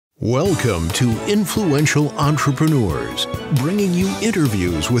Welcome to Influential Entrepreneurs, bringing you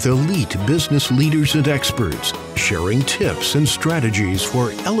interviews with elite business leaders and experts, sharing tips and strategies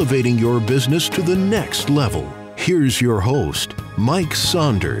for elevating your business to the next level. Here's your host, Mike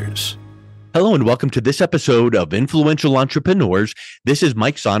Saunders. Hello and welcome to this episode of Influential Entrepreneurs. This is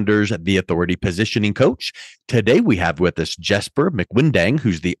Mike Saunders, the Authority Positioning Coach. Today we have with us Jessper Maquindang,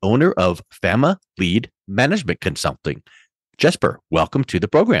 who's the owner of FamiLEAD Management Consulting. Jessper, welcome to the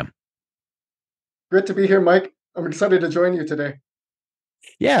program. Great to be here, Mike. I'm excited to join you today.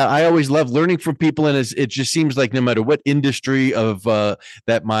 Yeah, I always love learning from people, and it just seems like no matter what industry of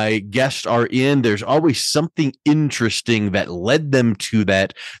that my guests are in, there's always something interesting that led them to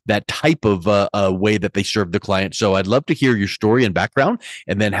that type of way that they serve the client. So I'd love to hear your story and background,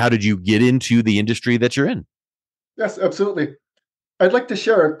 and then how did you get into the industry that you're in? Yes, absolutely. I'd like to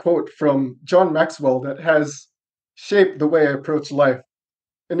share a quote from John Maxwell that has shaped the way I approach life.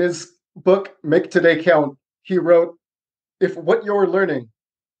 In his book, Make Today Count, he wrote, "If what you're learning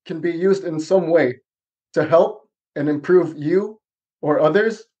can be used in some way to help and improve you or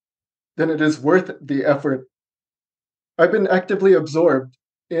others, then it is worth the effort." I've been actively absorbed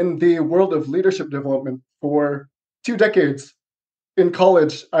in the world of leadership development for 2 decades. In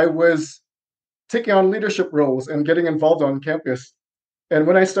college, I was taking on leadership roles and getting involved on campus. And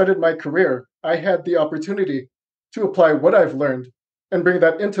when I started my career, I had the opportunity to apply what I've learned and bring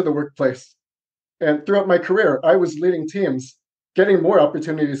that into the workplace. And throughout my career, I was leading teams, getting more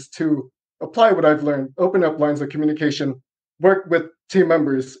opportunities to apply what I've learned, open up lines of communication, work with team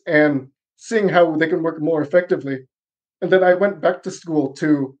members, and seeing how they can work more effectively. And then I went back to school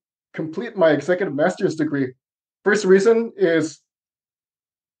to complete my executive master's degree. First reason is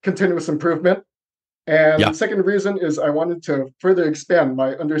continuous improvement. And Yeah. the second reason is I wanted to further expand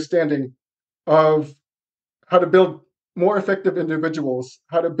my understanding of how to build more effective individuals,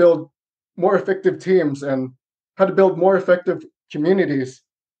 how to build more effective teams, and how to build more effective communities.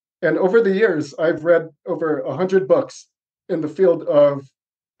 And over the years, I've read over 100 books in the field of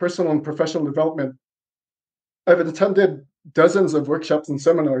personal and professional development. I've attended dozens of workshops and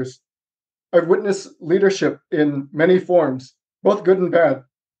seminars. I've witnessed leadership in many forms, both good and bad.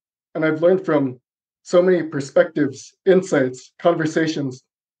 And I've learned from so many perspectives, insights, conversations.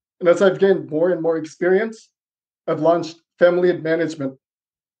 And as I've gained more and more experience, I've launched FamiLEAD Management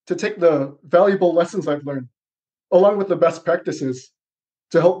to take the valuable lessons I've learned, along with the best practices,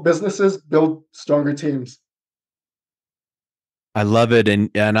 to help businesses build stronger teams. I love it, and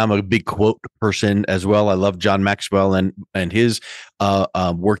I'm a big quote person as well. I love John Maxwell and his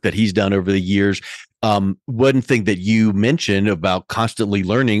work that he's done over the years. One thing that you mentioned about constantly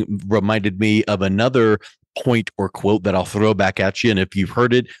learning reminded me of another point or quote that I'll throw back at you. And if you've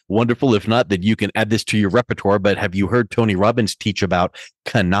heard it, wonderful. If not, then you can add this to your repertoire. But have you heard Tony Robbins teach about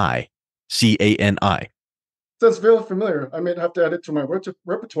CANI? CANI. Sounds very familiar. I may have to add it to my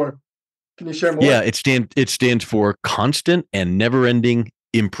repertoire. Can you share more? Yeah, it stands for constant and never-ending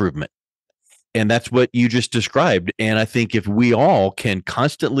improvement. And that's what you just described. And I think if we all can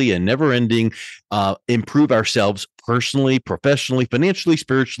constantly and never-ending improve ourselves personally, professionally, financially,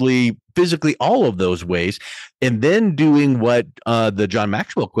 spiritually, physically, all of those ways, and then doing what the John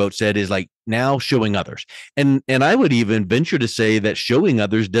Maxwell quote said is like now showing others. And I would even venture to say that showing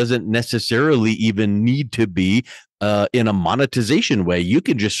others doesn't necessarily even need to be in a monetization way. You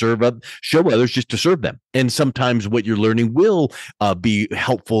can just show others just to serve them. And sometimes what you're learning will be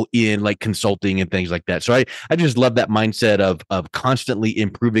helpful in like consulting and things like that. So I just love that mindset of constantly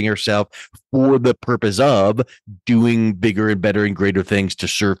improving yourself for the purpose of doing bigger and better and greater things to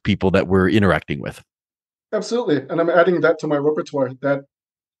serve people that we're interacting with. Absolutely. And I'm adding that to my repertoire, that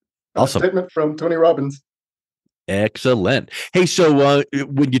Awesome. statement from Tony Robbins. Excellent. Hey, so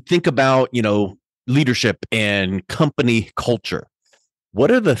when you think about, leadership and company culture, what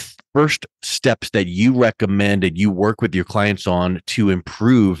are the first steps that you recommend and you work with your clients on to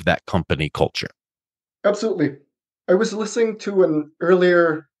improve that company culture? Absolutely. I was listening to an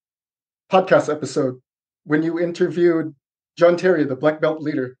earlier podcast episode when you interviewed John Terry, the black belt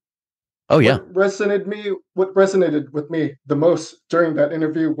leader. Oh, yeah. What resonated with me the most during that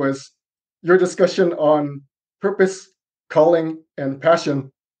interview was your discussion on purpose, calling, and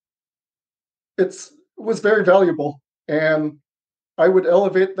passion. It was very valuable, and I would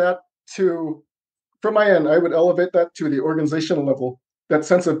elevate that from my end, I would elevate that to the organizational level, that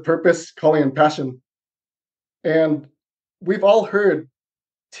sense of purpose, calling, and passion. And we've all heard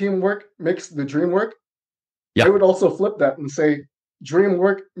teamwork makes the dream work. Yeah. I would also flip that and say dream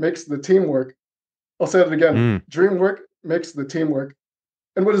work makes the team work. I'll say it again. Dream work makes the team work.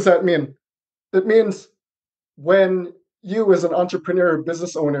 And what does that mean? It means when you as an entrepreneur,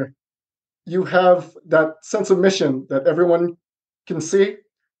 business owner, you have that sense of mission that everyone can see,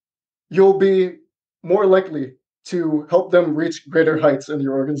 you'll be more likely to help them reach greater heights in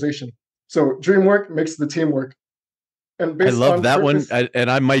your organization. So dream work makes the team work. And I based love on that one, purpose,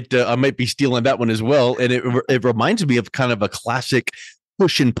 and I might be stealing that one as well. And it reminds me of kind of a classic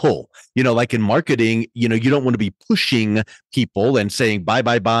push and pull. Like in marketing, you don't want to be pushing people and saying bye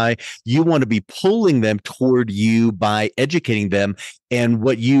bye bye. You want to be pulling them toward you by educating them. And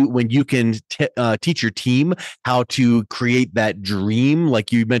when you can teach your team how to create that dream,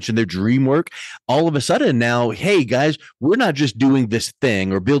 like you mentioned, their dream work, all of a sudden now, hey guys, we're not just doing this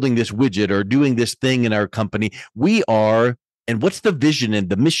thing or building this widget or doing this thing in our company. We are, and what's the vision and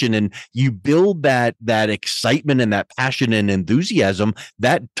the mission? And you build that excitement and that passion and enthusiasm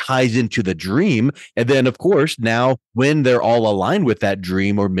that ties into the dream. And then, of course, now when they're all aligned with that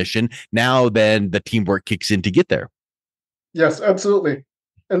dream or mission, now then the teamwork kicks in to get there. yes, absolutely.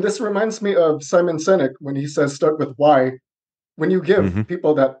 And this reminds me of Simon Sinek when he says, start with why. When you give Mm-hmm.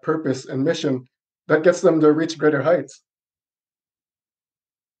 people that purpose and mission, that gets them to reach greater heights.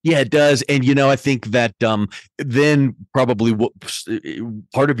 Yeah, it does. And, I think that then probably what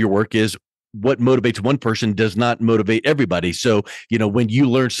part of your work is what motivates one person does not motivate everybody. So, when you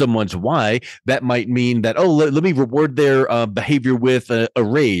learn someone's why, that might mean that, oh, let me reward their behavior with a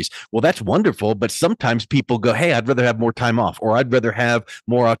raise. Well, that's wonderful. But sometimes people go, hey, I'd rather have more time off, or I'd rather have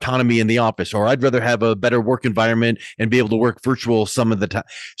more autonomy in the office, or I'd rather have a better work environment and be able to work virtual some of the time.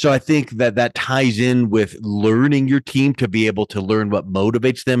 So I think that ties in with learning your team to be able to learn what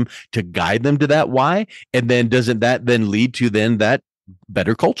motivates them to guide them to that why. And then doesn't that then lead to then that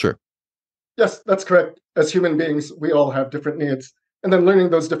better culture? Yes, that's correct. As human beings, we all have different needs. And then learning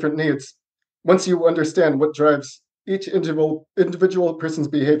those different needs, once you understand what drives each individual person's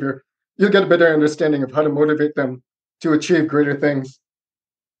behavior, you'll get a better understanding of how to motivate them to achieve greater things.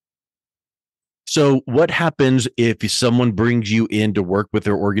 So, what happens if someone brings you in to work with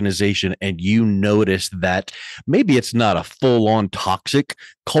their organization and you notice that maybe it's not a full on toxic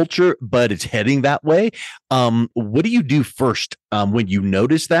culture, but it's heading that way? What do you do first when you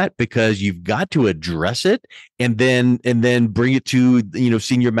notice that? Because you've got to address it and then bring it to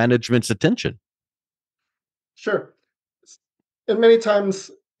senior management's attention. Sure. And many times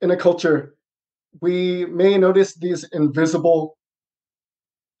in a culture, we may notice these invisible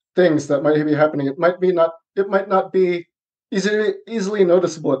things that might be happening. It might not be easily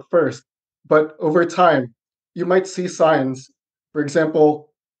noticeable at first, but over time, you might see signs. For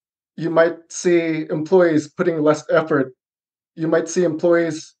example, you might see employees putting less effort. You might see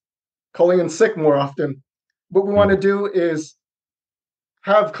employees calling in sick more often. What we want to Mm. do is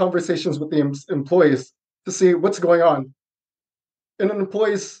have conversations with the employees to see what's going on. In an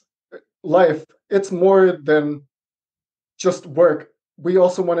employee's life, it's more than just work. We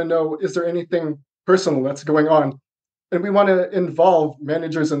also want to know, is there anything personal that's going on? And we want to involve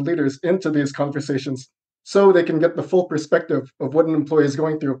managers and leaders into these conversations so they can get the full perspective of what an employee is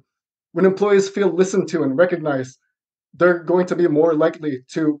going through. When employees feel listened to and recognized, they're going to be more likely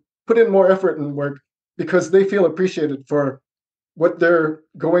to put in more effort in work because they feel appreciated for what they're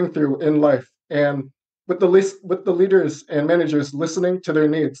going through in life. And with the leaders and managers listening to their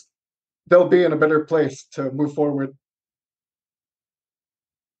needs, they'll be in a better place to move forward.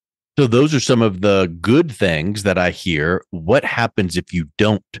 So, those are some of the good things that I hear. What happens if you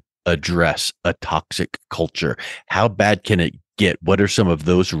don't address a toxic culture? How bad can it get? What are some of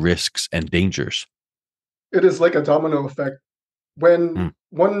those risks and dangers? It is like a domino effect. When Mm.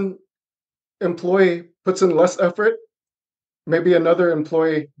 one employee puts in less effort, maybe another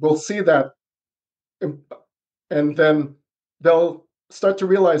employee will see that, um, and then they'll start to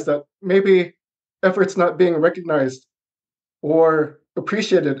realize that maybe effort's not being recognized or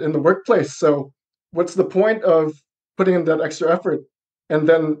appreciated in the workplace. So, what's the point of putting in that extra effort? And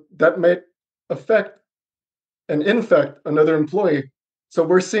then that may affect and infect another employee. So,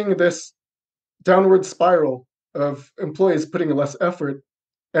 we're seeing this downward spiral of employees putting less effort.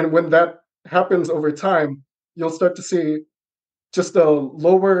 And when that happens over time, you'll start to see just a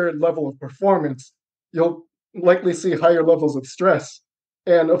lower level of performance. You'll likely see higher levels of stress.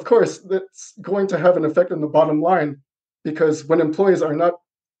 And of course, that's going to have an effect on the bottom line because when employees are not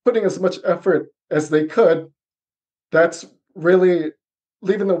putting as much effort as they could, that's really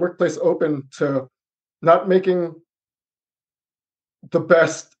leaving the workplace open to not making the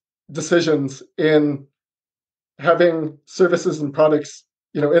best decisions in having services and products,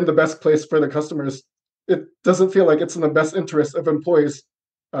 in the best place for the customers. It doesn't feel like it's in the best interest of employees.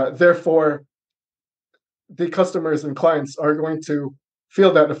 Therefore, the customers and clients are going to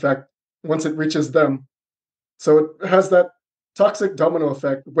feel that effect once it reaches them. So it has that toxic domino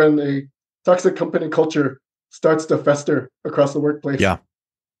effect when a toxic company culture starts to fester across the workplace. Yeah.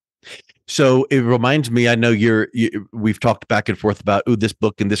 So it reminds me, I know we've talked back and forth about, this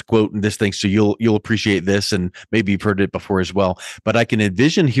book and this quote and this thing. So you'll appreciate this, and maybe you've heard it before as well. But I can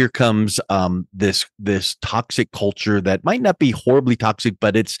envision here comes this toxic culture that might not be horribly toxic,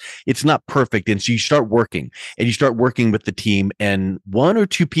 but it's not perfect. And so you start working with the team, and one or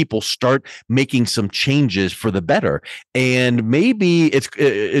two people start making some changes for the better. And maybe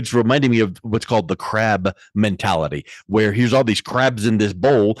it's reminding me of what's called the crab mentality, where here's all these crabs in this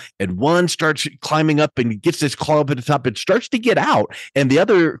bowl, and one starts climbing up and gets this claw up at the top. It starts to get out, and the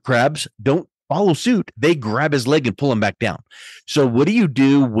other crabs don't follow suit. They grab his leg and pull him back down. So what do you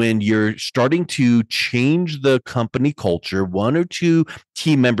do when you're starting to change the company culture? One or two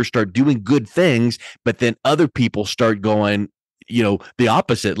team members start doing good things, but then other people start going, the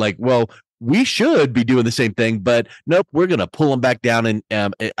opposite. Like, well, we should be doing the same thing, but nope, we're going to pull them back down.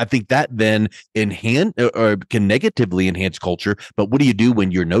 And I think that then can negatively enhance culture. But what do you do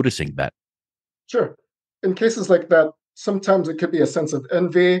when you're noticing that? Sure. In cases like that, sometimes it could be a sense of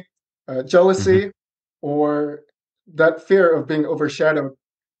envy, jealousy, or that fear of being overshadowed.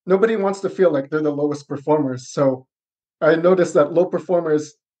 Nobody wants to feel like they're the lowest performers. So I noticed that low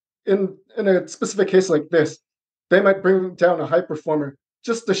performers, in a specific case like this, they might bring down a high performer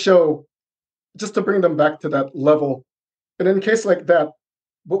just to bring them back to that level. And in a case like that,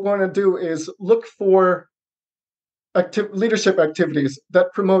 what we want to do is look for leadership activities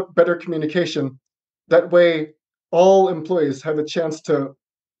that promote better communication. That way, all employees have a chance to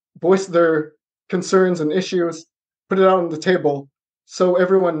voice their concerns and issues, put it out on the table, so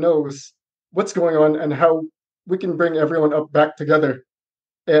everyone knows what's going on and how we can bring everyone up back together.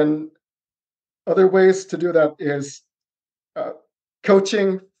 And other ways to do that is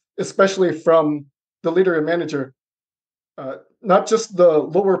coaching, especially from the leader and manager, not just the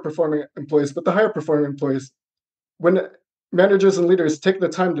lower performing employees, but the higher performing employees. When managers and leaders take the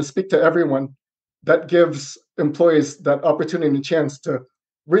time to speak to everyone, that gives employees that opportunity and chance to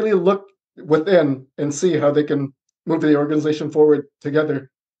really look within and see how they can move the organization forward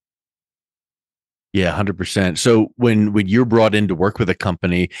together. Yeah, 100%. So when you're brought in to work with a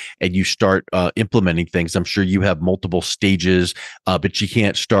company and you start implementing things, I'm sure you have multiple stages, but you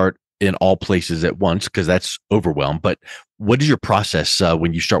can't start in all places at once because that's overwhelm. But what is your process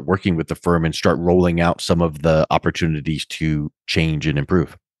when you start working with the firm and start rolling out some of the opportunities to change and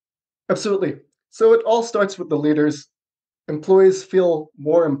improve? Absolutely. So it all starts with the leaders. Employees feel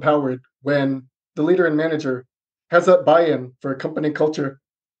more empowered when the leader and manager has that buy-in for a company culture.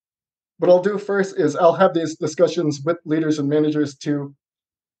 What I'll do first is I'll have these discussions with leaders and managers to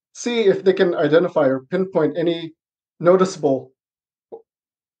see if they can identify or pinpoint any noticeable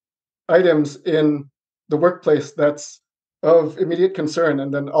items in the workplace that's of immediate concern,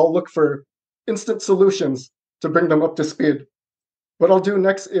 and then I'll look for instant solutions to bring them up to speed. What I'll do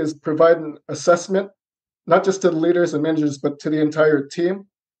next is provide an assessment, not just to the leaders and managers, but to the entire team.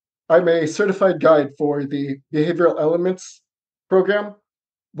 I'm a certified guide for the Behavioral Elements program.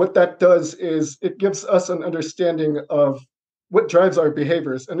 What that does is it gives us an understanding of what drives our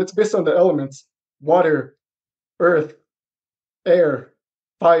behaviors, and it's based on the elements: water, earth, air,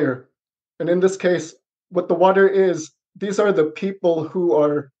 fire. And in this case, what the water is, these are the people who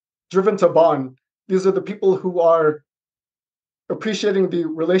are driven to bond. These are the people who are appreciating the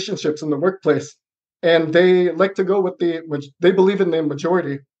relationships in the workplace, and they like to go with they believe in the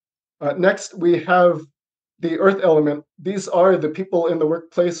majority. Next, we have the earth element. These are the people in the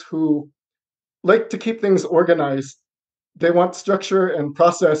workplace who like to keep things organized. They want structure and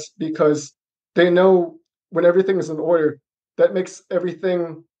process because they know when everything is in order, that makes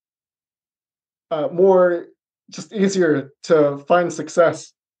everything more just easier to find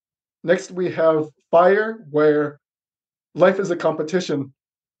success. Next, we have fire, where life is a competition.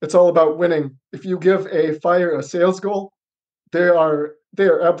 It's all about winning. If you give a fire a sales goal, they are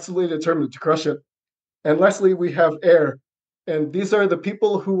absolutely determined to crush it. And lastly, we have air, and these are the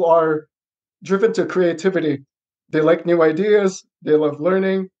people who are driven to creativity. They like new ideas, they love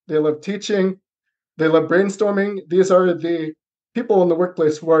learning, they love teaching, they love brainstorming. These are the people in the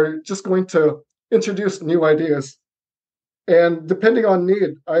workplace who are just going to introduce new ideas. And depending on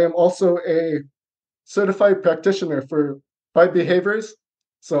need, I am also a certified practitioner for 5 behaviors.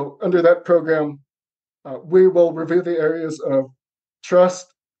 So under that program, we will review the areas of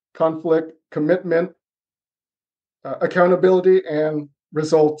trust, conflict, commitment, accountability, and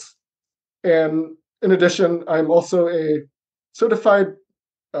results. And in addition, I'm also a certified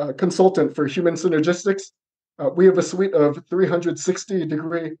consultant for human synergistics. We have a suite of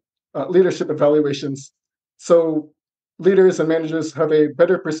 360-degree leadership evaluations. so leaders and managers have a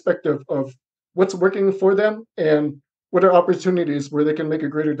better perspective of what's working for them and what are opportunities where they can make a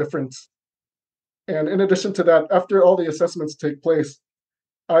greater difference. And in addition to that, after all the assessments take place,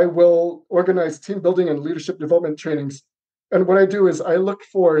 I will organize team building and leadership development trainings. And what I do is I look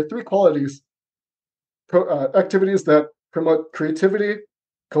for three qualities: activities that promote creativity,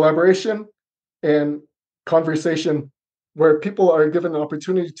 collaboration, and conversation, where people are given an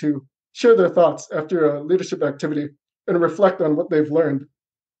opportunity to share their thoughts after a leadership activity and reflect on what they've learned.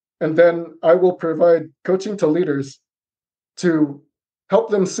 And then I will provide coaching to leaders to help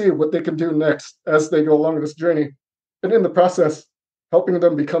them see what they can do next as they go along this journey. And in the process, helping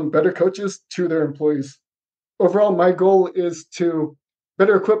them become better coaches to their employees. Overall, my goal is to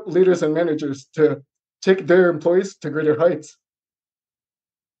better equip leaders and managers to take their employees to greater heights.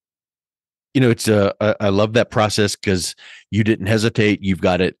 It's I love that process because you didn't hesitate. You've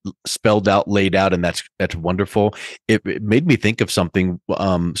got it spelled out, laid out, and that's wonderful. It made me think of something.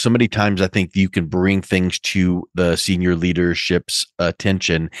 So many times I think you can bring things to the senior leadership's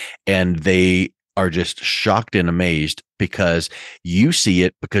attention, and they are just shocked and amazed because you see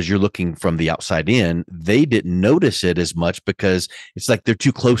it because you're looking from the outside in. They didn't notice it as much because it's like they're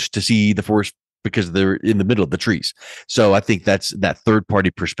too close to see the forest because they're in the middle of the trees. So I think that third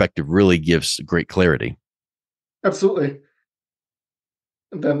party perspective really gives great clarity. Absolutely.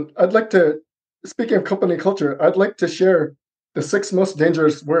 And then I'd like to, speaking of company culture, I'd like to share the 6 most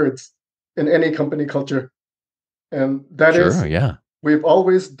dangerous words in any company culture. And that is, Sure. Yeah. we've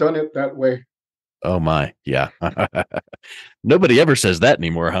always done it that way. Oh my. Yeah. Nobody ever says that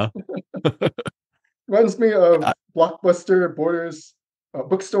anymore, huh? Reminds me of I- Blockbuster, Borders,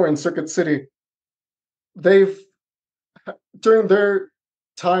 bookstore in Circuit City. They've, during their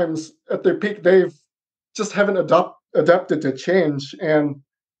times at their peak, they've just haven't adapted to change. And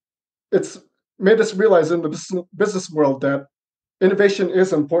it's made us realize in the business world that innovation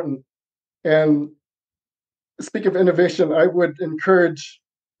is important. And speak of innovation, I would encourage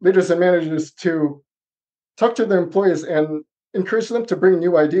leaders and managers to talk to their employees and encourage them to bring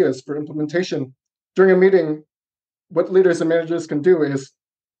new ideas for implementation. During a meeting, what leaders and managers can do is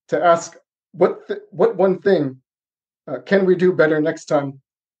to ask, what one thing can we do better next time?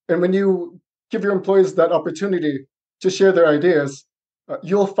 And when you give your employees that opportunity to share their ideas,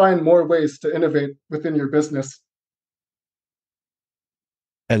 you'll find more ways to innovate within your business.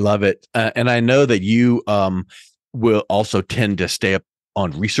 I love it. And I know that you will also tend to stay up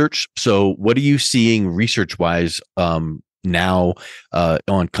on research. So what are you seeing research wise now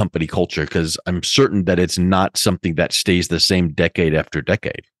on company culture? Because I'm certain that it's not something that stays the same decade after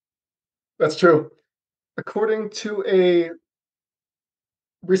decade. That's true. According to a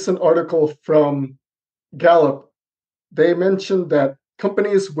recent article from Gallup, they mentioned that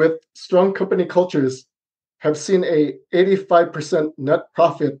companies with strong company cultures have seen a 85% net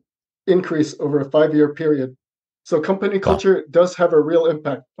profit increase over a 5-year period. So company Wow. culture does have a real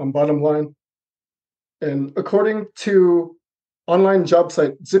impact on bottom line. And according to online job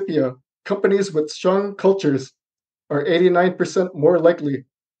site Zippia, companies with strong cultures are 89% more likely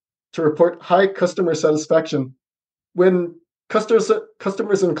to report high customer satisfaction. When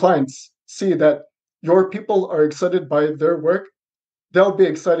customers and clients see that your people are excited by their work, they'll be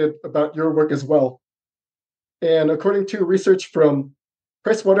excited about your work as well. And according to research from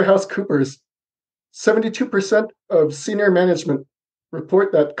PricewaterhouseCoopers, 72% of senior management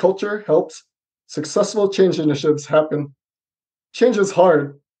report that culture helps successful change initiatives happen. Change is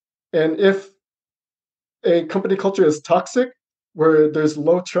hard, and if a company culture is toxic, where there's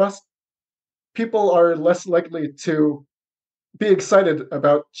low trust, people are less likely to be excited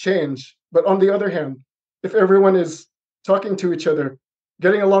about change. But on the other hand, if everyone is talking to each other,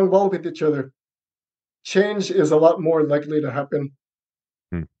 getting along well with each other, change is a lot more likely to happen.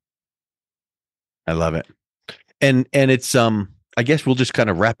 Hmm. I love it. And it's I guess we'll just kind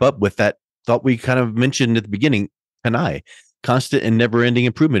of wrap up with that thought we kind of mentioned at the beginning. Can I constant and never ending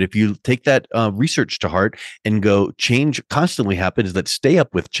improvement? If you take that research to heart and go, change constantly happens. Let's stay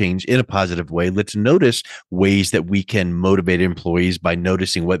up with change in a positive way. Let's notice ways that we can motivate employees by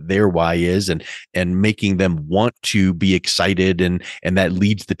noticing what their why is and making them want to be excited, and that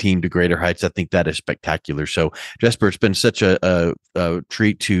leads the team to greater heights. I think that is spectacular. So Jessper, it's been such a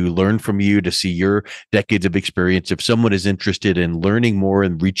treat to learn from you, to see your decades of experience. If someone is interested in learning more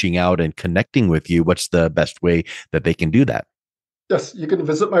and reaching out and connecting with you, what's the best way that they can do that? Yes, you can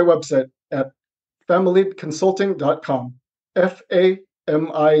visit my website at FamiLEAD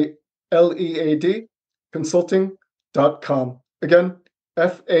FamiLEAD consulting.com. Again,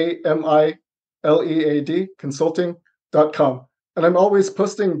 FamiLEAD consulting.com. And I'm always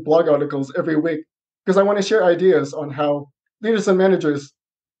posting blog articles every week because I want to share ideas on how leaders and managers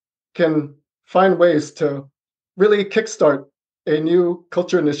can find ways to really kickstart a new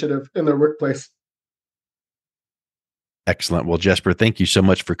culture initiative in their workplace. Excellent. Well, Jessper, thank you so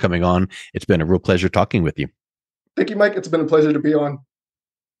much for coming on. It's been a real pleasure talking with you. Thank you, Mike. It's been a pleasure to be on.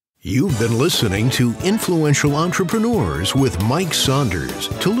 You've been listening to Influential Entrepreneurs with Mike Saunders.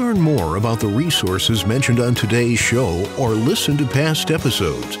 To learn more about the resources mentioned on today's show or listen to past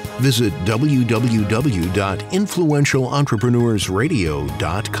episodes, visit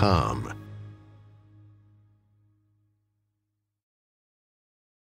www.influentialentrepreneursradio.com.